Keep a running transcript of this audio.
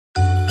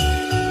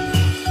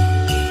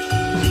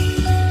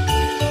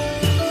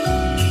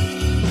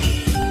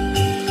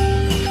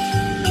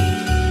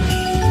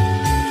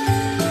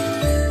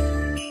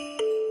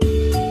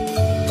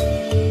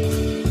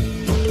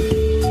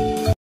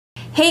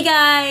Hey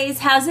guys,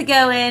 how's it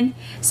going?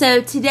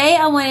 So today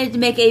I wanted to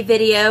make a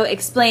video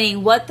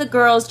explaining what the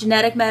girl's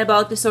genetic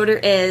metabolic disorder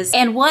is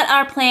and what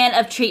our plan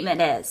of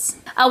treatment is.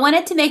 I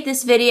wanted to make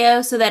this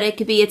video so that it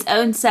could be its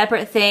own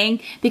separate thing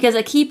because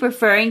I keep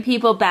referring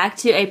people back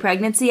to a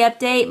pregnancy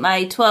update,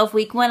 my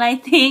 12-week one I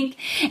think,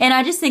 and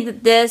I just think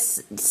that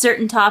this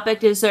certain topic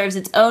deserves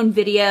its own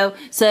video,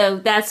 so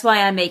that's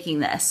why I'm making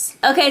this.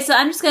 Okay, so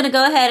I'm just going to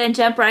go ahead and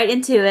jump right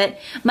into it.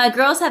 My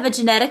girls have a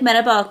genetic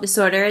metabolic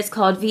disorder. It's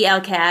called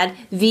VLCAD,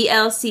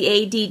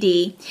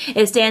 VLCADD.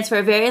 It stands for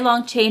a very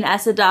long chain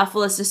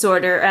acidophilus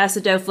disorder, or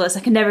acidophilus,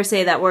 I can never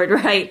say that word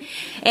right.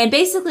 And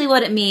basically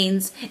what it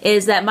means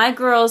is that my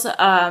girls,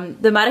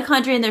 the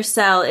mitochondria in their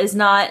cell is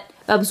not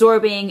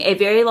absorbing a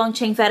very long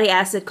chain fatty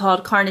acid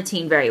called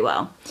carnitine very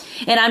well.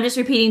 And I'm just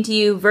repeating to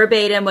you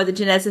verbatim what the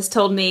geneticist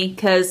told me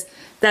because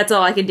that's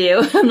all I can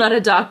do. I'm not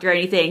a doctor or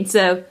anything,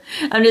 so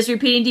I'm just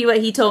repeating to you what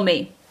he told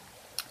me.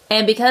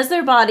 And because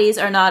their bodies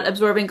are not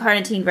absorbing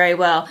carnitine very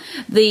well,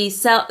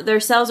 their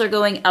cells are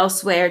going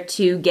elsewhere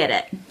to get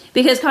it.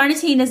 Because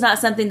carnitine is not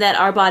something that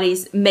our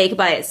bodies make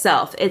by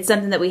itself. It's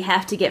something that we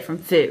have to get from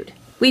food.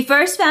 We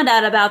first found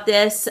out about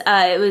this,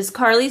 it was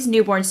Carly's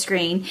newborn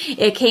screen.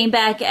 It came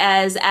back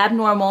as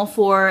abnormal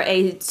for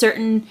a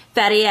certain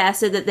fatty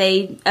acid that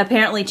they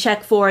apparently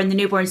check for in the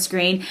newborn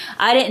screen.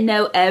 I didn't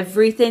know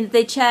everything that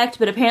they checked,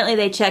 but apparently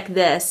they checked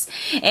this.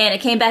 And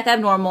it came back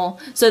abnormal.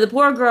 So the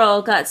poor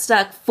girl got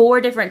stuck 4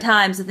 different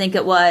times, I think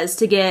it was,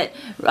 to get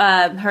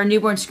her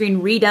newborn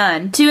screen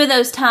redone. 2 of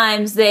those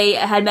times they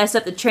had messed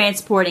up the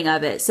transporting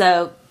of it.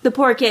 So the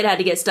poor kid had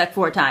to get stuck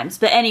 4 times.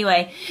 But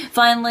anyway,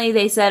 finally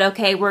they said,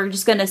 okay, we're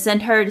just going to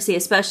send her to see a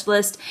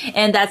specialist,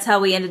 and that's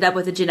how we ended up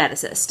with a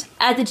geneticist.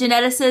 At the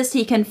geneticist,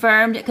 he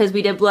confirmed, because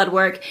we did blood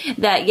work,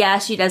 that yeah,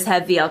 she does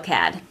have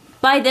VLCAD.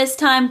 By this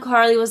time,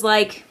 Carly was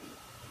like,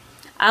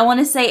 I want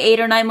to say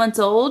 8 or 9 months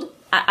old.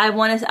 I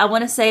want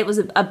to say it was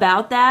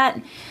about that.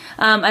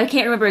 I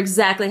can't remember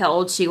exactly how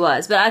old she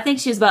was, but I think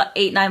she was about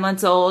 8, 9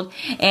 months old,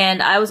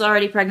 and I was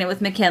already pregnant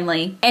with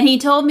McKinley. And he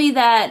told me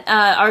that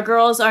our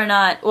girls are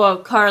not, well,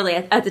 Carly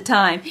at the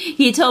time,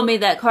 he told me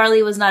that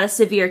Carly was not a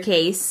severe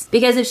case,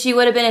 because if she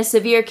would have been a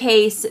severe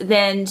case,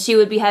 then she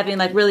would be having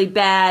like really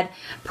bad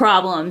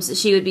problems.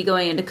 She would be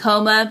going into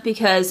coma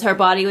because her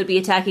body would be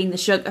attacking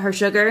her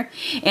sugar,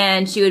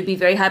 and she would be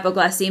very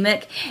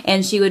hypoglycemic,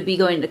 and she would be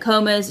going into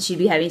comas, she'd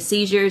be having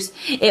seizures.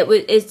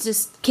 It's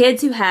just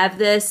kids who have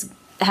this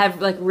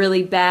have like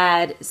really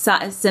bad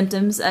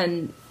symptoms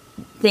and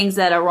things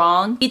that are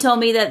wrong. He told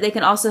me that they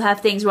can also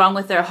have things wrong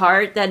with their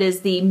heart. That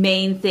is the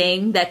main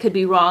thing that could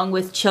be wrong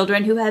with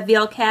children who have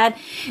VLCAD.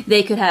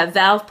 They could have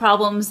valve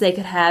problems, they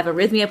could have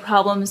arrhythmia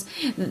problems.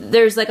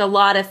 There's like a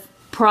lot of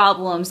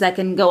problems that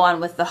can go on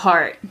with the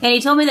heart. And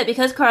he told me that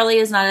because Carly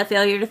is not a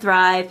failure to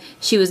thrive,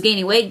 she was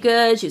gaining weight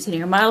good, she was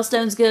hitting her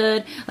milestones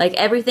good, like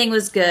everything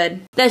was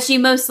good, that she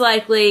most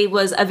likely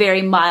was a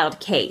very mild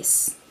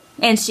case.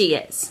 And she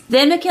is.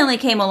 Then McKinley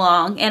came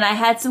along, and I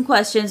had some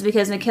questions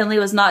because McKinley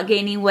was not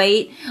gaining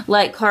weight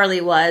like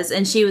Carly was,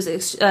 and she was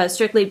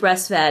strictly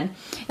breastfed.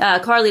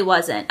 Carly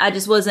wasn't. I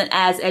just wasn't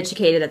as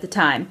educated at the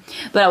time.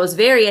 But I was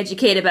very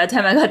educated by the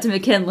time I got to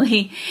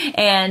McKinley,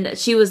 and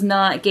she was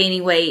not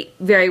gaining weight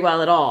very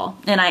well at all.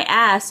 And I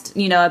asked,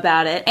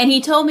 about it, and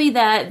he told me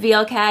that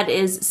VLCAD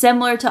is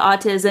similar to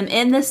autism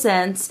in the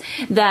sense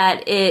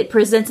that it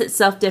presents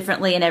itself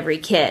differently in every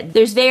kid.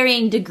 There's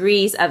varying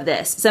degrees of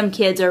this. Some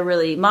kids are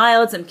really mild,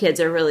 some kids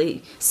are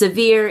really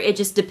severe. It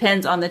just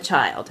depends on the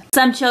child.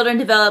 Some children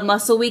develop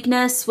muscle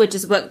weakness, which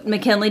is what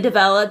McKinley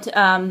developed.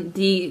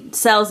 The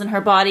cells in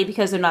her body,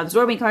 because they're not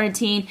absorbing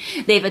carnitine,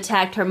 they've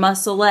attacked her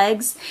muscle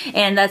legs,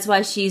 and that's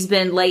why she's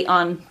been late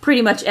on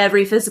pretty much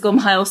every physical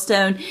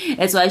milestone.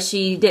 It's why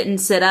she didn't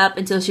sit up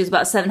until she was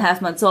about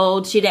 7.5 months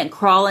old. She didn't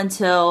crawl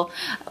until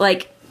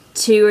like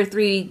 2 or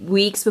 3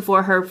 weeks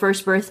before her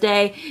first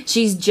birthday.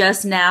 She's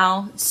just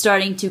now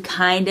starting to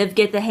kind of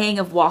get the hang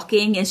of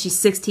walking, and she's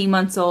 16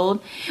 months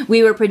old.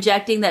 We were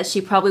projecting that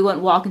she probably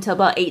wouldn't walk until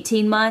about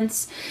 18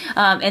 months,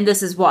 and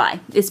this is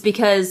why. It's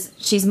because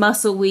she's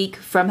muscle weak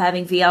from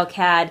having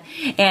VLCAD,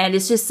 and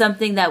it's just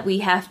something that we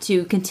have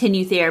to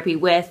continue therapy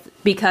with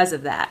because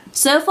of that.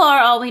 So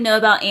far, all we know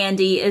about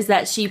Andi is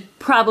that she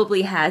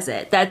probably has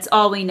it. That's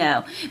all we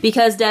know.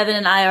 Because Devin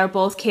and I are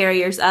both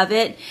carriers of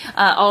it,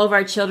 all of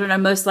our children are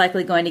most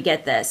likely going to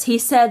get this. He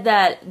said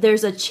that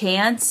there's a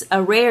chance,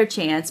 a rare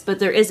chance, but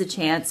there is a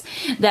chance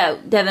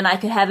that Devin and I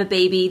could have a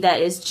baby that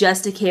is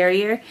just a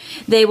carrier.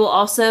 They will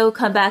also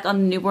come back on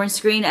the newborn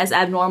screen as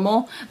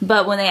abnormal,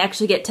 but when they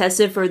actually get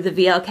tested for the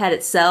VLCAD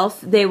itself,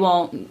 they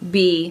won't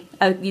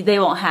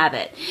have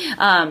it.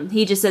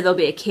 He just said they'll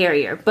be a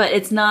carrier, but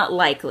it's not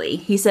likely.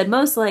 He said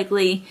most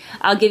likely,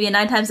 I'll give you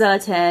 9 times out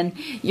of 10,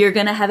 you're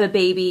gonna have a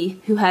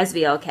baby who has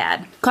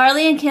VLCAD.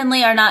 Carly and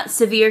Kinley are not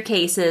severe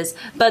cases,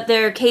 but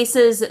their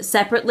cases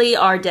separately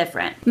are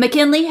different.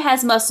 McKinley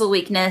has muscle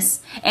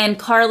weakness, and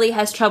Carly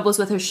has troubles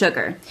with her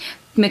sugar.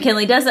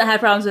 McKinley doesn't have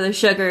problems with her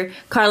sugar.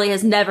 Carly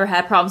has never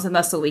had problems with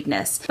muscle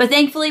weakness. But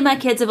thankfully, my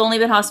kids have only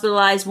been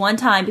hospitalized one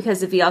time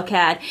because of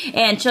VLCAD,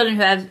 and children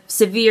who have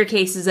severe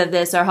cases of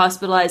this are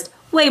hospitalized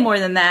way more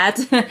than that.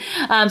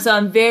 So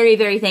I'm very,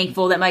 very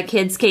thankful that my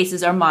kids'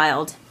 cases are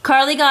mild.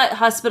 Carly got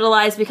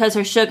hospitalized because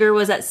her sugar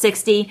was at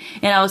 60,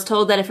 and I was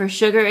told that if her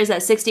sugar is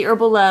at 60 or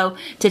below,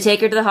 to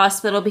take her to the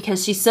hospital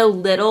because she's so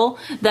little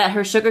that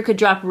her sugar could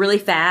drop really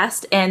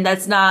fast, and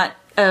that's not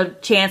a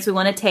chance we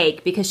want to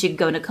take because she'd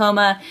go into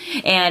coma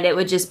and it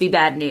would just be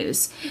bad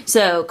news.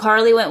 So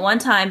Carly went one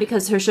time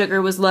because her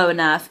sugar was low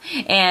enough,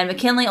 and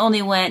McKinley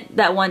only went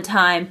that one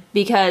time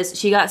because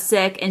she got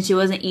sick and she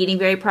wasn't eating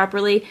very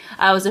properly.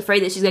 I was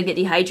afraid that she's gonna get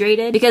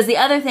dehydrated, because the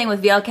other thing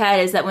with VLCAD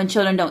is that when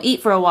children don't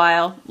eat for a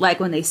while, like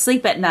when they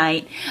sleep at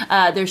night,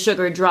 their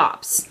sugar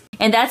drops.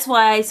 And that's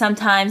why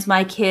sometimes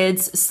my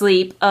kids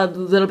sleep a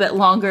little bit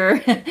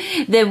longer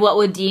than what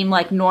would deem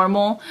like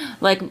normal.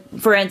 Like,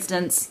 for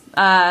instance,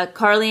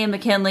 Carly and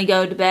McKinley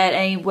go to bed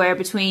anywhere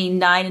between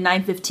 9 and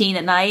 9:15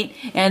 at night,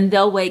 and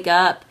they'll wake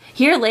up.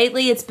 Here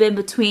lately, it's been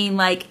between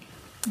like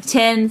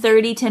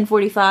 10:30,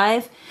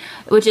 10:45,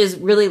 which is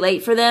really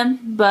late for them.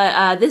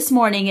 But this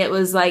morning it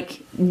was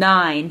like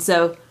 9,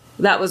 so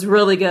that was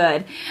really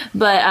good.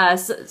 But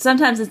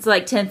sometimes it's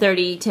like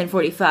 10:30,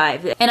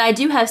 10:45. And I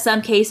do have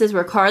some cases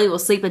where Carly will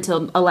sleep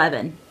until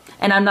 11.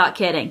 And I'm not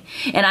kidding.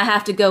 And I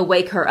have to go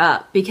wake her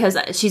up because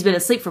she's been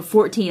asleep for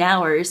 14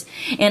 hours.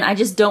 And I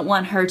just don't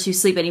want her to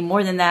sleep any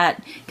more than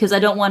that, because I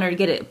don't want her to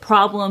get a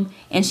problem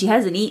and she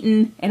hasn't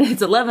eaten and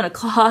it's 11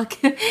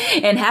 o'clock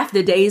and half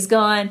the day's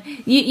gone.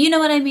 You know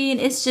what I mean?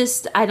 It's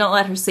just, I don't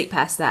let her sleep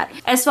past that.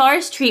 As far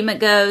as treatment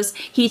goes,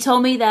 he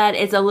told me that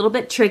it's a little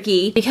bit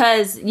tricky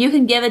because you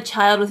can give a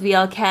child with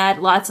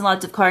VLCAD lots and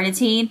lots of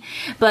carnitine,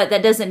 but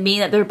that doesn't mean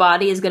that their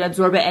body is going to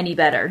absorb it any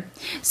better.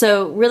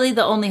 So really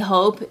the only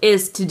hope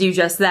is to do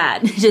just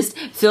that. Just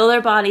fill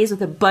their bodies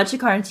with a bunch of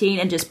carnitine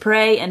and just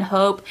pray and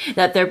hope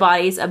that their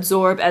bodies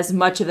absorb as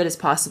much of it as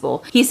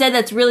possible. He said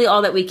that's really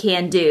all that we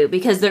can do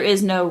because there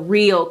is no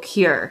real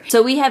cure.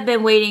 So we have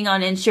been waiting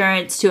on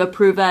insurance to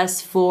approve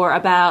us for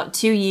about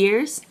 2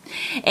 years.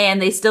 And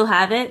they still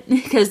haven't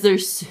because they're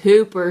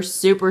super,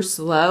 super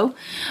slow.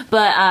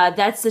 But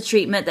that's the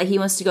treatment that he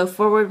wants to go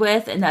forward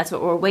with, and that's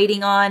what we're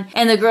waiting on.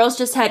 And the girls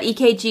just had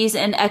EKGs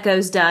and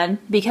echoes done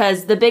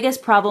because the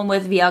biggest problem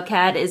with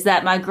VLCAD is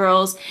that my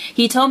girls,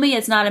 he told me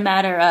it's not a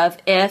matter of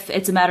if,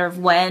 it's a matter of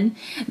when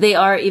they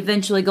are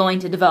eventually going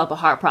to develop a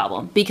heart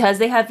problem. Because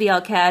they have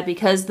VLCAD,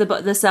 because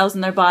the cells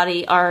in their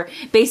body are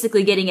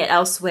basically getting it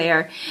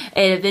elsewhere,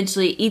 it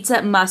eventually eats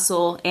up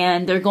muscle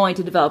and they're going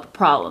to develop a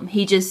problem.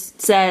 He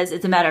just says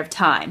it's a matter of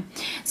time.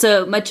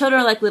 So my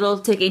children are like little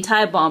ticking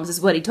time bombs is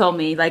what he told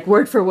me, like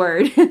word for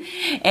word.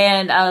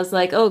 And I was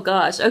like, oh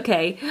gosh,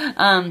 okay.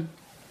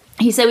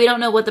 He said we don't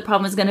know what the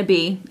problem is going to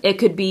be. It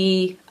could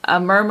be a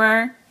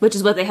murmur, which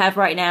is what they have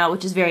right now,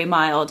 which is very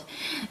mild.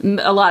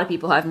 A lot of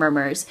people have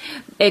murmurs.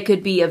 It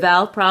could be a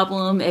valve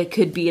problem. It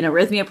could be an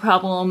arrhythmia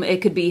problem.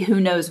 It could be who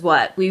knows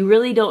what. We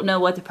really don't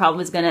know what the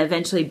problem is going to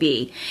eventually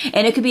be.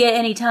 And it could be at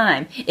any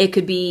time. It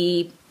could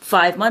be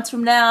 5 months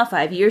from now,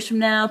 5 years from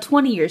now,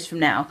 20 years from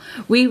now.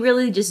 We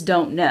really just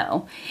don't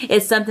know.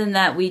 It's something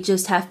that we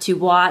just have to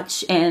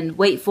watch and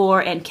wait for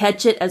and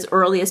catch it as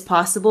early as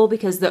possible,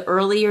 because the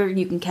earlier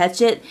you can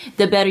catch it,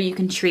 the better you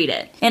can treat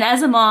it. And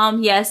as a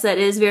mom, yes, that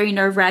is very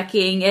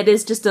nerve-wracking. It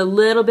is just a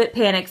little bit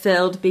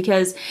panic-filled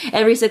because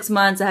every 6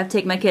 months I have to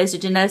take my kids to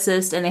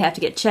geneticists and they have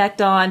to get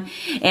checked on.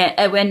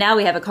 And now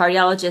we have a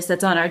cardiologist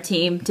that's on our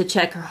team to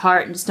check her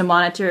heart and just to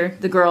monitor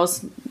the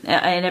girls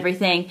and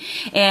everything.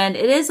 And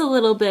it is a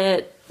little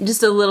bit,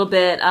 just a little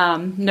bit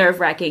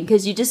nerve-wracking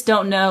because you just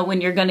don't know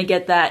when you're going to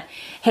get that,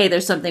 hey,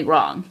 there's something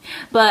wrong.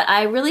 But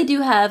I really do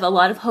have a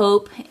lot of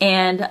hope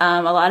and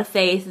a lot of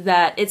faith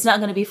that it's not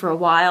going to be for a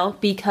while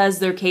because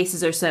their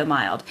cases are so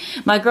mild.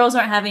 My girls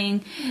aren't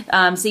having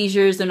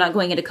seizures, they're not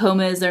going into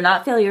comas, they're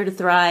not failure to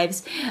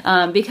thrives,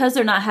 because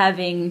they're not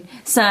having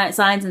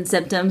signs and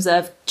symptoms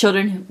of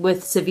children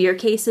with severe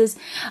cases.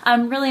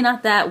 I'm really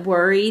not that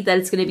worried that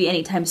it's going to be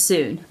anytime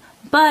soon.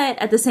 But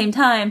at the same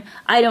time,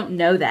 I don't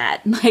know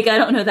that. Like, I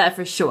don't know that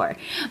for sure.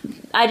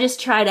 I just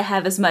try to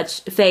have as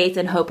much faith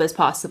and hope as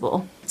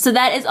possible. So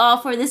that is all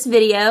for this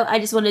video. I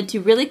just wanted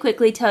to really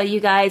quickly tell you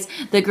guys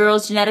the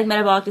girl's genetic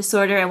metabolic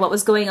disorder and what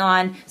was going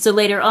on. So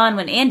later on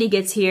when Andy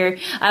gets here,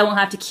 I won't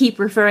have to keep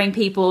referring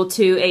people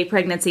to a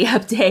pregnancy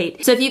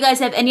update. So if you guys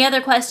have any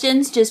other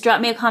questions, just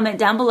drop me a comment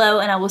down below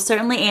and I will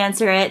certainly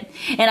answer it.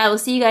 And I will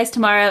see you guys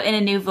tomorrow in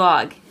a new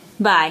vlog.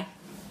 Bye.